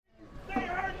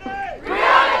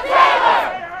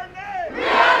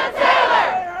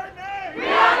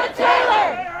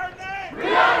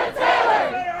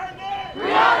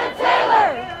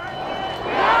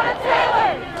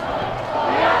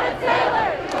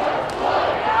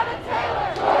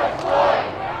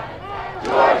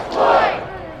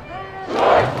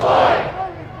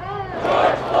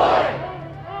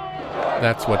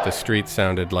That's what the streets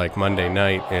sounded like Monday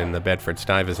night in the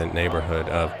Bedford-Stuyvesant neighborhood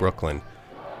of Brooklyn.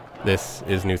 This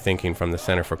is New Thinking from the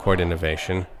Center for Court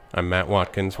Innovation. I'm Matt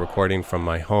Watkins, recording from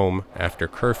my home after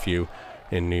curfew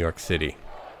in New York City.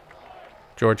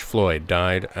 George Floyd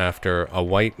died after a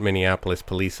white Minneapolis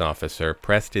police officer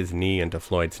pressed his knee into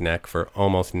Floyd's neck for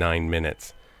almost 9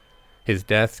 minutes. His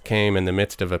death came in the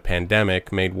midst of a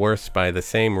pandemic made worse by the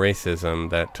same racism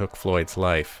that took Floyd's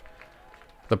life.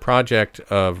 The project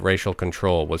of racial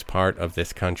control was part of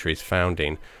this country's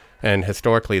founding, and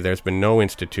historically there's been no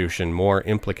institution more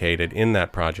implicated in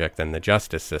that project than the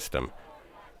justice system.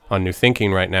 On New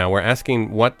Thinking right now, we're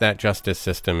asking what that justice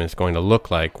system is going to look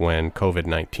like when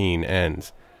COVID-19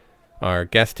 ends. Our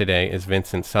guest today is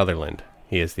Vincent Sutherland.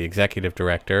 He is the executive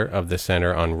director of the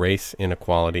Center on Race,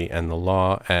 Inequality, and the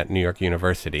Law at New York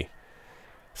University.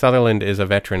 Sutherland is a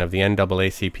veteran of the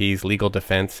NAACP's Legal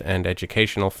Defense and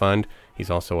Educational Fund. He's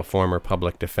also a former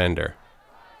public defender.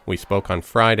 We spoke on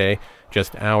Friday,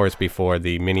 just hours before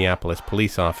the Minneapolis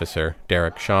police officer,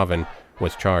 Derek Chauvin,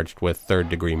 was charged with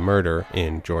third-degree murder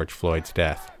in George Floyd's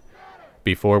death.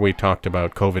 Before we talked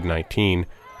about COVID-19,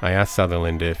 I asked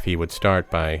Sutherland if he would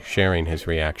start by sharing his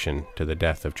reaction to the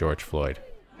death of George Floyd.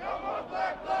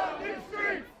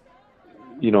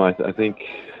 I think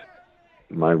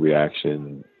my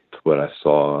reaction to what I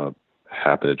saw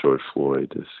happen to George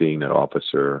Floyd, is seeing that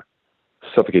officer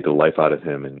suffocate the life out of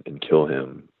him and kill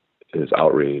him, is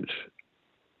outrage.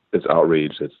 It's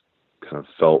outrage that's kind of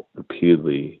felt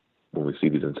repeatedly when we see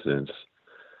these incidents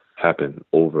happen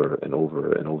over and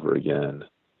over and over again.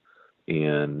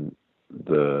 And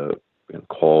the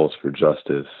calls for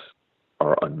justice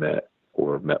are unmet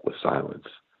or met with silence.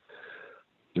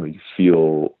 You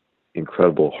feel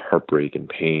incredible heartbreak and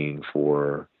pain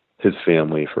for his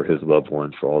family, for his loved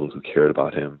ones, for all those who cared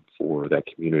about him, for that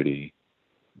community.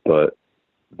 But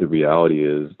the reality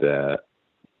is that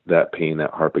pain,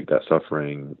 that heartbreak, that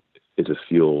suffering, it just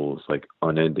feels like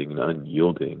unending and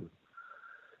unyielding.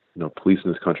 Police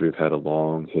in this country have had a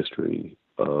long history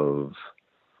of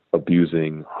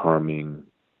abusing, harming,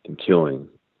 and killing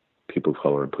people of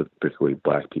color, and particularly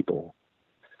Black people.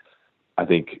 I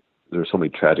think there are so many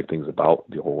tragic things about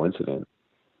the whole incident.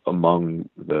 Among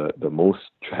the most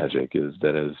tragic is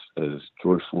that as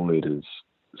George Floyd is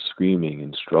screaming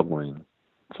and struggling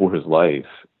for his life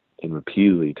and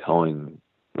repeatedly telling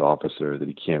the officer that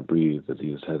he can't breathe, that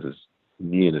he just has his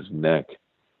knee in his neck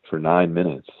for 9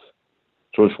 minutes,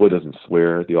 George Floyd doesn't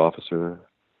swear at the officer,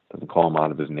 doesn't call him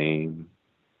out of his name.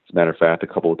 As a matter of fact, a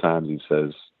couple of times he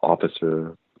says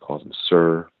officer, calls him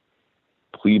sir,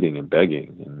 pleading and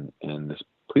begging, and this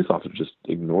police officer just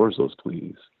ignores those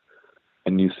pleas.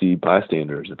 And you see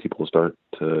bystanders and people start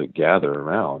to gather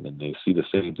around, and they see the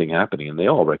same thing happening, and they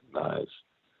all recognize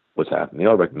what's happening. They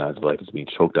all recognize life is being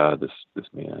choked out of this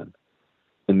man.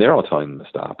 And they're all telling him to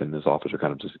stop, and this officer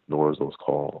kind of just ignores those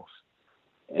calls.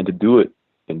 And to do it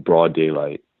in broad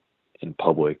daylight, in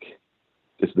public,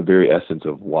 is the very essence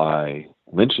of why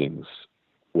lynchings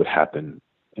would happen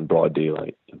in broad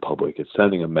daylight, in public. It's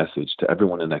sending a message to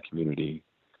everyone in that community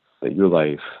that your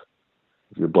life,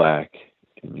 if you're Black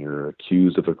and you're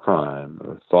accused of a crime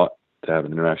or thought to have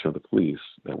an interaction with the police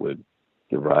that would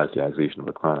give rise to the accusation of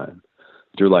a crime,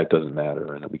 your life doesn't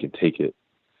matter and that we can take it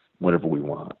whenever we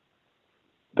want.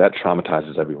 That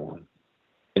traumatizes everyone.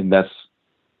 And that's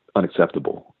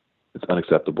unacceptable. It's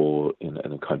unacceptable in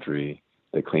a country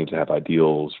that claims to have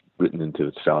ideals written into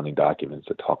its founding documents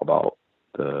that talk about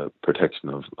the protection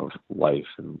of life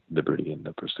and liberty and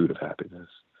the pursuit of happiness.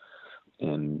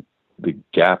 And the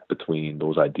gap between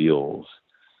those ideals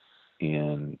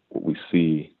and what we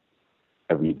see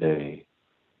every day,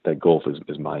 that gulf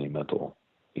is monumental.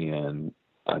 And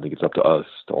I think it's up to us,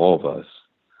 to all of us,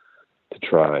 to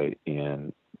try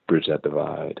and bridge that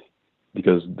divide,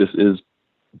 because this is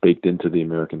baked into the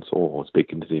American soul. It's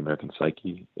baked into the American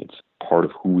psyche. It's part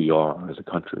of who we are as a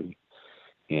country.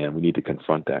 And we need to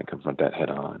confront that head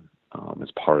on as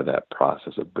part of that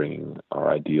process of bringing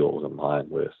our ideals in line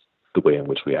with the way in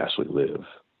which we actually live.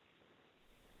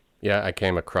 Yeah, I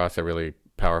came across a really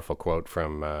powerful quote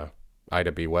from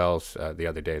Ida B. Wells the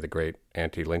other day, the great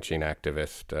anti-lynching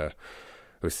activist,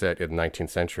 who said in the 19th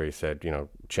century, said,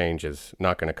 change is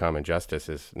not going to come and justice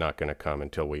is not going to come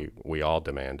until we all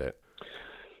demand it.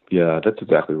 Yeah, that's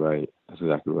exactly right. That's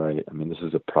exactly right. I mean, this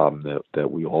is a problem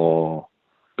that we all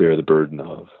bear the burden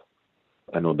of.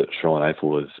 I know that Sherrilyn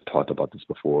Ifill has talked about this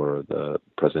before, the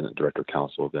president and director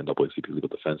counsel of the NAACP Legal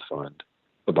Defense Fund,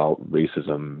 about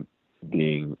racism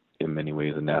being in many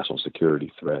ways a national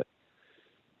security threat.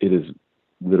 It is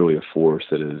literally a force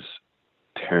that is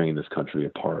tearing this country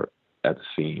apart at the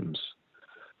seams.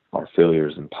 Our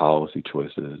failures in policy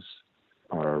choices,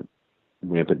 our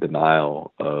rampant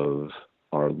denial of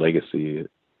our legacy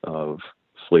of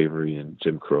slavery and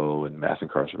Jim Crow and mass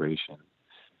incarceration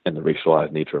and the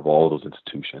racialized nature of all those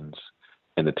institutions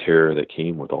and the terror that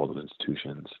came with all those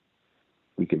institutions,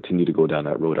 we continue to go down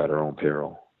that road at our own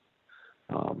peril.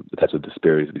 The types of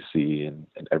disparities we see in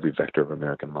every vector of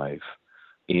American life,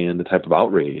 and the type of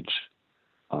outrage,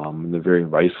 the very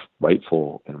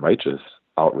rightful and righteous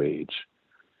outrage,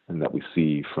 and that we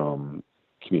see from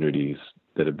communities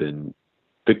that have been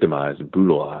victimized and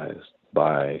brutalized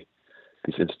by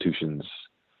these institutions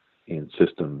and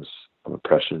systems of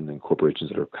oppression and corporations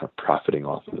that are kind of profiting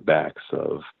off of the backs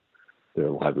of their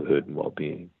livelihood and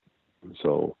well-being. And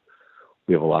so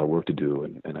we have a lot of work to do,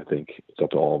 and I think it's up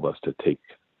to all of us to take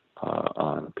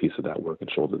on a piece of that work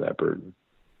and shoulder that burden.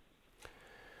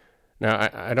 Now,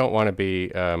 I don't want to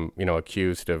be,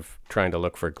 accused of trying to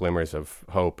look for glimmers of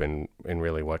hope in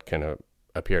really what can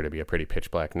appear to be a pretty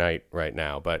pitch black night right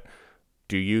now. But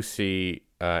do you see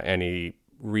any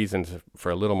reasons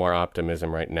for a little more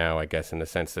optimism right now, I guess, in the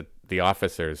sense that the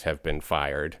officers have been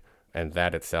fired, and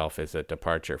that itself is a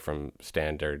departure from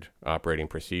standard operating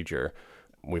procedure?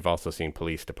 We've also seen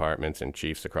police departments and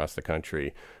chiefs across the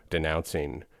country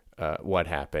denouncing what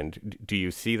happened. Do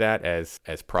you see that as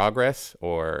progress,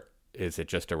 or is it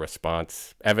just a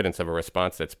response, evidence of a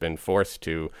response that's been forced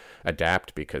to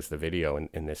adapt because the video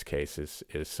in this case is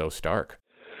so stark?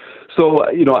 So,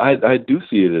 I do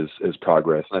see it as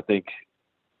progress. And I think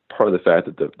part of the fact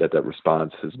that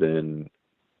response has been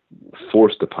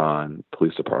forced upon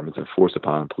police departments and forced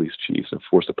upon police chiefs and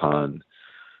forced upon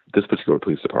this particular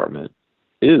police department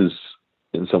is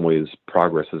in some ways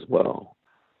progress as well.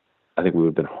 I think we would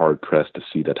have been hard pressed to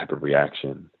see that type of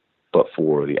reaction, but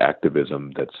for the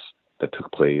activism that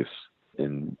took place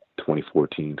in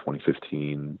 2014,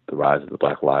 2015, the rise of the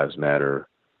Black Lives Matter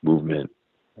movement,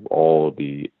 all of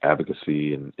the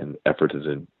advocacy and efforts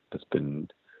that's been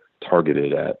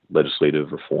targeted at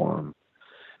legislative reform.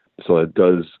 So it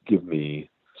does give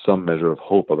me some measure of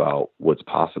hope about what's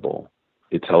possible.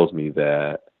 It tells me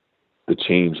that the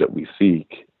change that we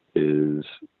seek is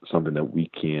something that we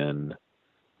can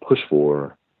push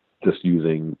for just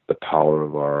using the power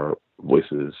of our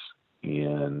voices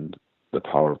and the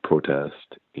power of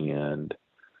protest and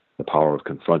the power of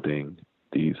confronting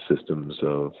these systems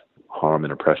of harm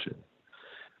and oppression.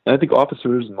 And I think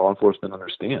officers and law enforcement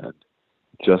understand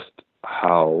just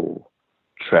how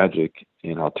tragic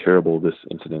and how terrible this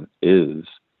incident is,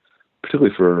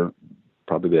 particularly for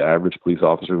probably the average police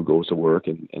officer who goes to work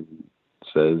and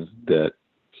says that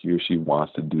he or she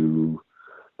wants to do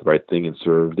the right thing and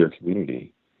serve their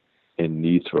community and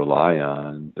needs to rely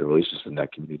on the relationships in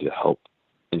that community to help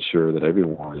ensure that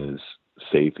everyone is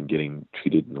safe and getting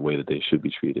treated in the way that they should be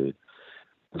treated.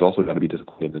 It's also got to be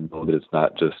disciplined and know that it's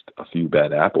not just a few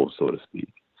bad apples, so to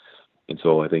speak. And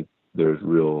so I think there's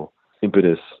real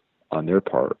impetus on their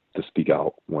part to speak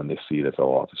out when they see their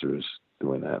fellow officers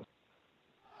doing that.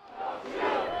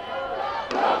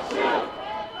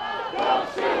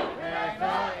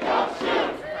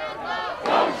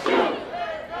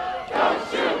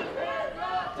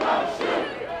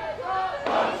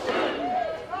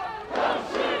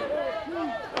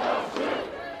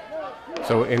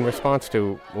 So in response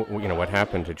to what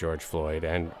happened to George Floyd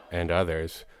and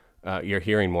others, you're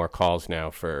hearing more calls now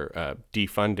for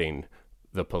defunding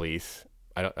the police.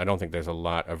 I don't think there's a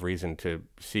lot of reason to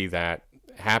see that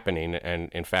happening. And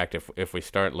in fact, if we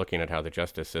start looking at how the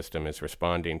justice system is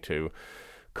responding to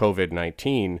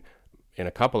COVID-19 in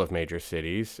a couple of major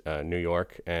cities, New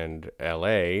York and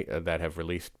LA, that have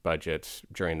released budgets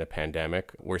during the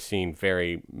pandemic, we're seeing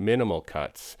very minimal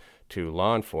cuts to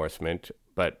law enforcement,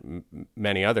 but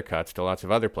many other cuts to lots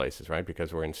of other places, right?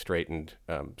 Because we're in straitened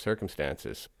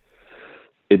circumstances.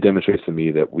 It demonstrates to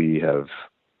me that we have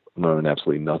learned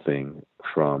absolutely nothing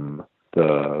from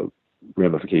the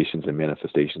ramifications and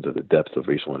manifestations of the depths of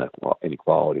racial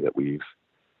inequality that we've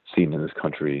seen in this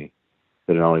country,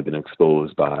 that have not only been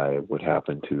exposed by what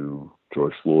happened to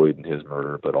George Floyd and his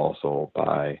murder, but also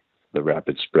by the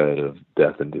rapid spread of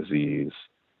death and disease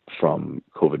from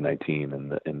COVID-19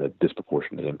 and the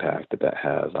disproportionate impact that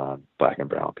has on Black and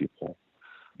brown people.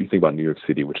 You think about New York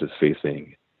City, which is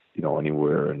facing,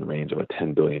 anywhere in the range of a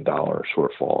 $10 billion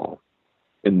shortfall,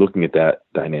 and looking at that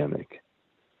dynamic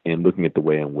and looking at the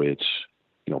way in which,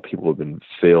 people have been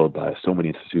failed by so many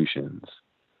institutions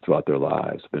throughout their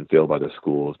lives, have been failed by their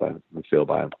schools, been failed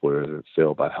by employers, been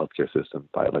failed by healthcare systems,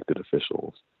 by elected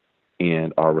officials.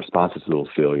 And our responses to those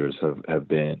failures have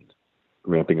been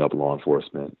ramping up law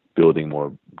enforcement, building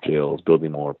more jails,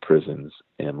 building more prisons,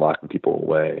 and locking people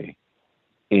away.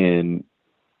 And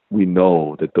we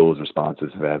know that those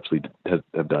responses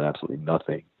have done absolutely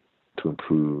nothing to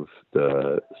improve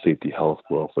the safety, health,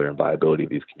 welfare, and viability of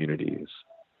these communities.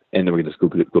 And then we can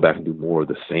just go back and do more of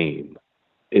the same.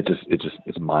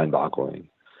 It's mind-boggling.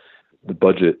 The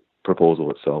budget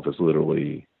proposal itself is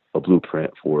literally a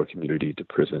blueprint for a community to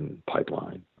prison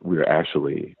pipeline. We are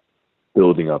actually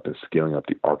building up and scaling up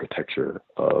the architecture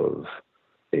of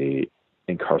a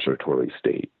incarceratory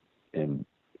state, and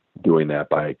doing that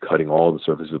by cutting all the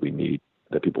services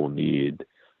that people need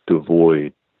to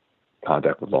avoid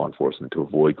contact with law enforcement, to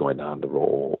avoid going down the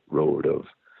road of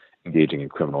engaging in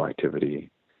criminal activity,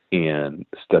 and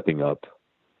stepping up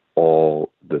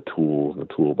all the tools in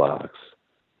the toolbox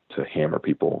to hammer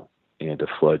people and to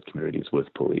flood communities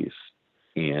with police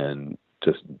and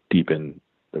just deepen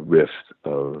the rift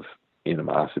of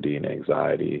animosity and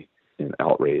anxiety and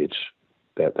outrage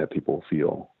that people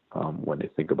feel when they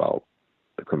think about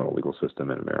the criminal legal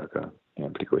system in America,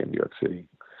 and particularly in New York City.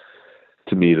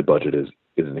 To me, the budget is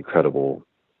an incredible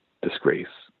disgrace.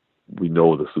 We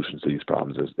know the solution to these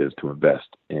problems is to invest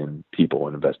in people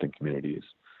and invest in communities.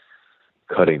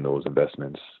 Cutting those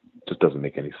investments just doesn't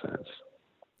make any sense.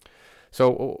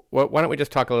 So why don't we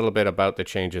just talk a little bit about the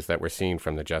changes that we're seeing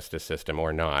from the justice system,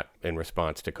 or not, in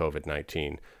response to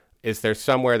COVID-19? Is there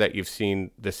somewhere that you've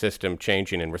seen the system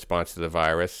changing in response to the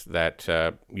virus that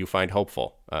you find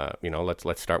hopeful?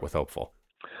 Let's start with hopeful.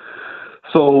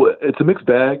 So it's a mixed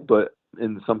bag, but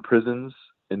in some prisons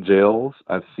and jails,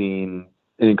 I've seen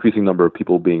an increasing number of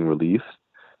people being released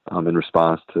in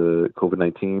response to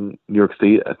COVID-19. New York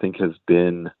State, I think, has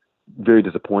been very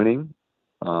disappointing,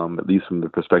 at least from the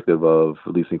perspective of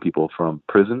releasing people from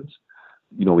prisons.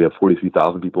 We have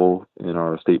 43,000 people in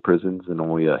our state prisons, and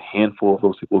only a handful of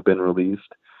those people have been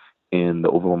released. And the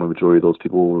overwhelming majority of those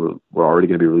people were already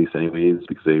going to be released anyways,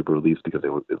 because they were released because they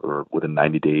were within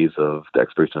 90 days of the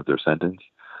expiration of their sentence,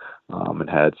 and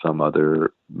had some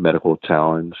other medical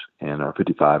challenge, and are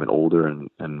 55 and older,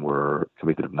 and were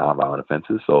convicted of nonviolent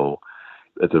offenses. So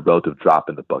it's a relative drop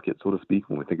in the bucket, so to speak,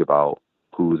 when we think about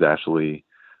who's actually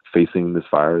facing this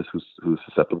virus, who's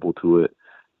susceptible to it,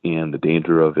 and the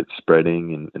danger of it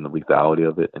spreading and the lethality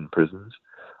of it in prisons.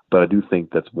 But I do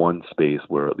think that's one space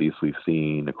where at least we've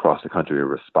seen across the country a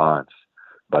response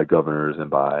by governors and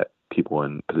by people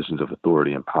in positions of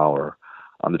authority and power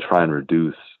to try and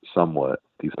reduce somewhat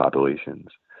these populations.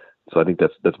 So I think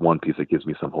that's one piece that gives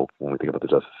me some hope when we think about the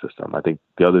justice system. I think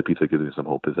the other piece that gives me some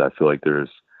hope is I feel like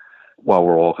while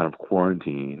we're all kind of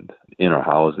quarantined in our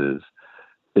houses,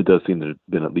 it does seem to have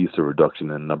been at least a reduction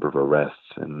in the number of arrests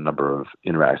and the number of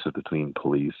interactions between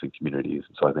police and communities.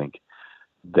 So I think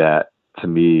that, to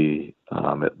me,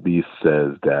 at least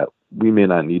says that we may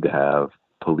not need to have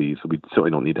police. We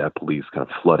certainly don't need to have police kind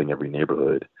of flooding every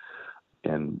neighborhood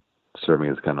and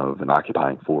serving as kind of an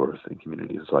occupying force in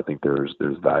communities. So I think there's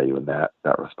value in that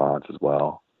response as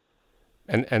well.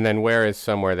 And then where is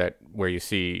somewhere where you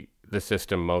see the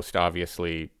system most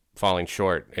obviously falling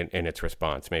short in its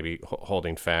response, maybe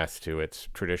holding fast to its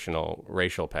traditional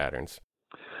racial patterns?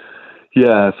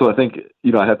 Yeah, so I think,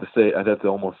 I'd have to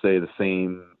almost say the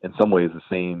same, in some ways, the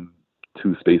same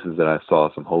two spaces that I saw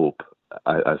some hope.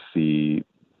 I see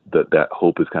that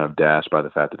hope is kind of dashed by the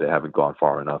fact that they haven't gone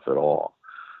far enough at all.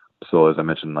 So as I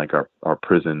mentioned, like our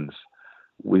prisons,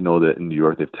 we know that in New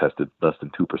York, they've tested less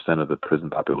than 2% of the prison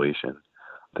population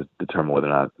to determine whether or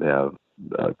not they have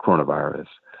coronavirus.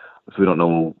 So we don't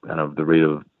know kind of the rate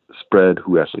of spread,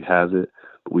 who actually has it,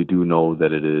 but we do know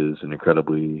that it is an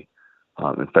incredibly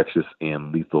infectious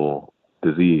and lethal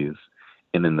disease.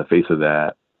 And in the face of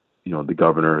that, the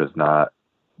governor has not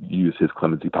used his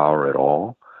clemency power at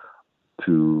all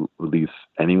to release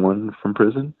anyone from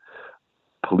prison.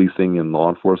 Policing and law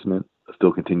enforcement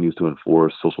still continues to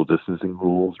enforce social distancing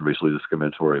rules in racially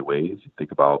discriminatory ways. You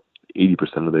think about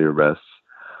 80% of the arrests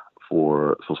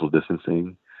for social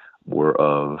distancing were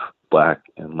of Black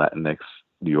and Latinx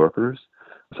New Yorkers.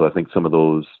 So I think some of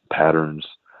those patterns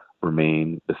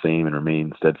remain the same and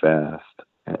remain steadfast.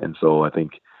 And so I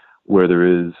think where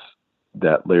there is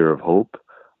that layer of hope,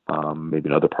 maybe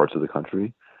in other parts of the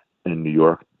country, in New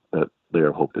York, that layer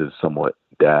of hope is somewhat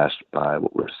dashed by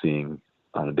what we're seeing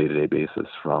on a day-to-day basis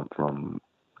from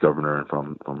governor and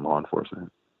from law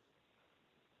enforcement.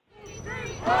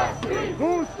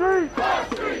 Who's street? Who's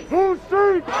street? Who's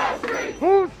street? Who's street?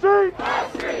 Who's street?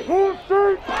 Who's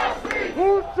street?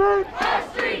 Who's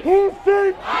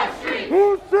street?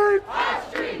 Who's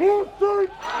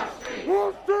street?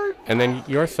 Who's street? And then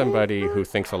you're somebody who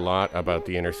thinks a lot about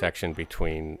the intersection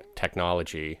between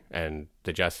technology and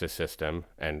the justice system,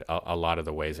 and a lot of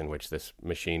the ways in which this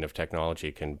machine of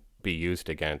technology can be used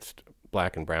against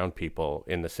Black and brown people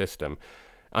in the system.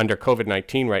 under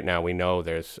COVID-19 right now, we know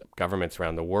there's governments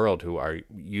around the world who are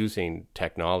using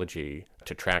technology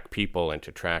to track people and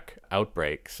to track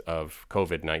outbreaks of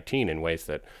COVID-19 in ways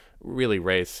that really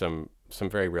raise some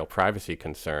very real privacy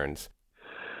concerns.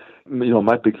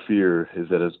 My big fear is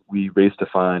that as we race to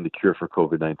find a cure for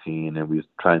COVID-19 and we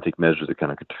try and take measures to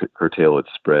kind of curtail its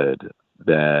spread,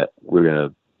 that we're going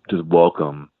to just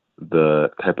welcome the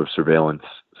type of surveillance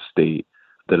state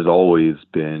that has always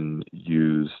been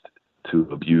used to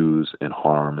abuse and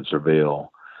harm and surveil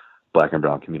Black and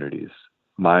brown communities.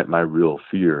 My real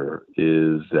fear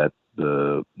is that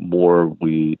the more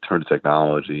we turn to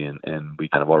technology, and we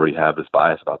kind of already have this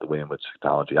bias about the way in which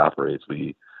technology operates,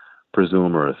 we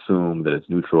presume or assume that it's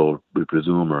neutral, we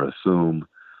presume or assume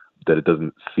that it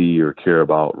doesn't see or care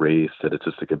about race, that it's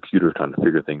just a computer trying to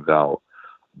figure things out.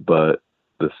 But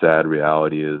the sad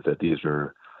reality is that these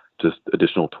are just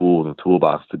additional tools in the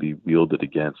toolbox to be wielded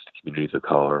against communities of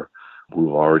color who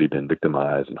have already been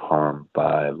victimized and harmed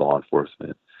by law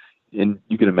enforcement. And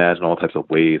you can imagine all types of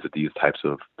ways that these types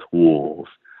of tools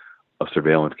of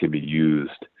surveillance can be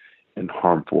used in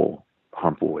harmful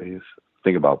ways.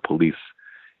 Think about police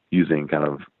using kind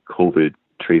of COVID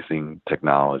tracing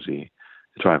technology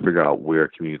to try and figure out where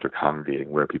communities are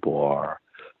congregating, where people are.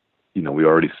 We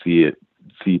already see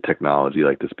technology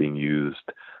like this being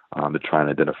used to try and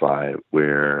identify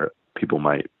where people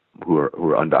who are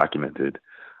undocumented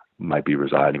might be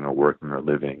residing or working or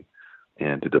living,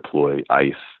 and to deploy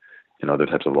ICE and other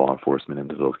types of law enforcement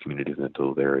into those communities and into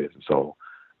those areas. And so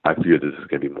I fear this is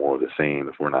going to be more of the same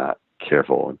if we're not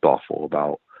careful and thoughtful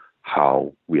about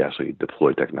how we actually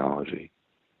deploy technology.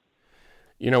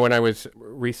 When I was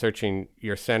researching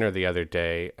your center the other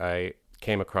day, I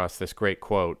came across this great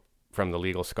quote from the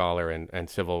legal scholar and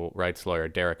civil rights lawyer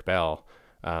Derek Bell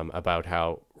about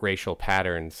how racial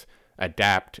patterns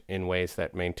adapt in ways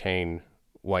that maintain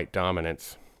white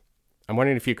dominance. I'm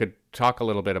wondering if you could talk a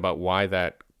little bit about why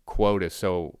that quote is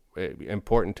so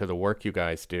important to the work you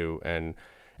guys do, and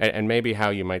maybe how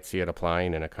you might see it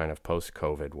applying in a kind of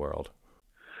post-COVID world.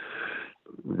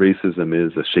 Racism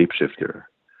is a shapeshifter.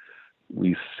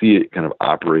 We see it kind of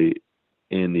operate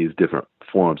in these different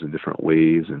forms in different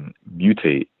ways and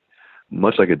mutate,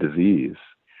 much like a disease.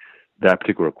 That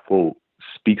particular quote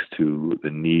speaks to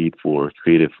the need for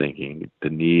creative thinking, the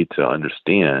need to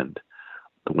understand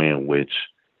the way in which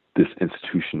this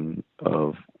institution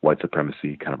of white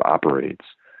supremacy kind of operates.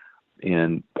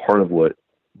 And part of what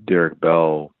Derek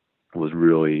Bell was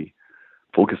really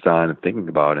focused on and thinking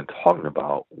about and talking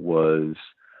about was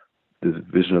this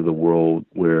vision of the world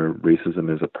where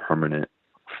racism is a permanent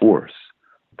force,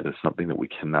 that it's something that we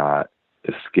cannot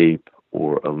escape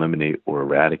or eliminate or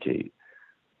eradicate.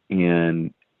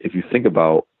 And if you think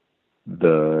about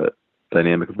the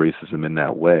dynamic of racism in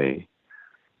that way,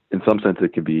 in some sense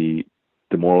it can be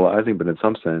demoralizing, but in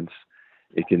some sense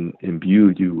it can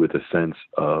imbue you with a sense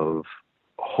of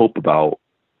hope about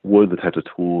what are the types of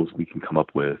tools we can come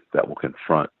up with that will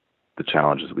confront the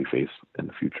challenges we face in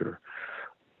the future.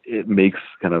 It makes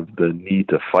kind of the need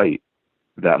to fight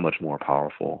that much more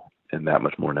powerful and that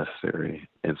much more necessary.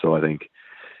 And so I think,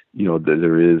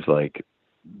 there is like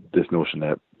this notion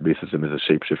that racism is a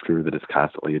shapeshifter, that it's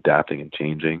constantly adapting and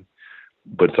changing,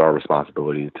 but it's our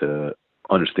responsibility to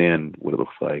understand what it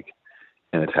looks like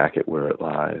and attack it where it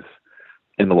lies.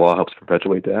 And the law helps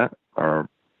perpetuate that. Our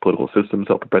political systems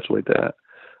help perpetuate that.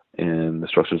 And the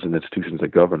structures and institutions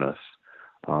that govern us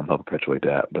help perpetuate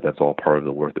that. But that's all part of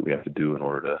the work that we have to do in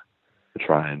order to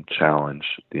try and challenge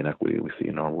the inequity we see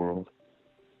in our world.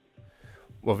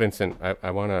 Well, Vincent,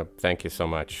 I want to thank you so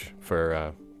much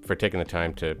for taking the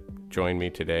time to join me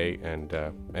today, and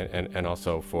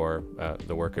also for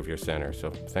the work of your center. So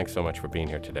thanks so much for being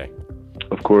here today.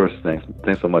 Of course. Thanks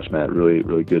so much, Matt. Really,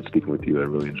 really good speaking with you. I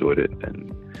really enjoyed it.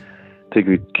 And take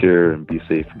good care and be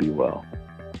safe and be well.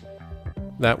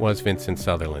 That was Vincent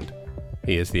Sutherland.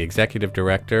 He is the executive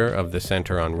director of the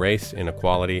Center on Race,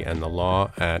 Inequality, and the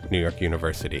Law at New York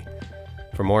University.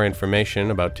 For more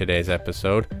information about today's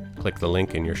episode, click the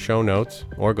link in your show notes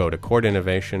or go to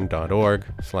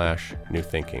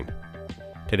courtinnovation.org/newthinking.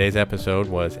 Today's episode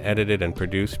was edited and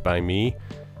produced by me.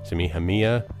 Samiha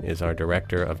Mia is our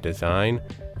Director of Design.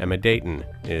 Emma Dayton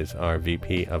is our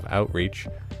VP of Outreach.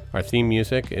 Our theme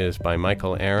music is by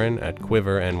Michael Aaron at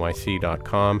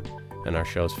quivernyc.com, and our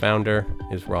show's founder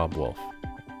is Rob Wolf.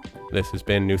 This has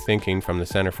been New Thinking from the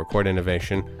Center for Court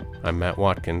Innovation. I'm Matt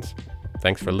Watkins.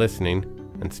 Thanks for listening,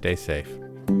 and stay safe.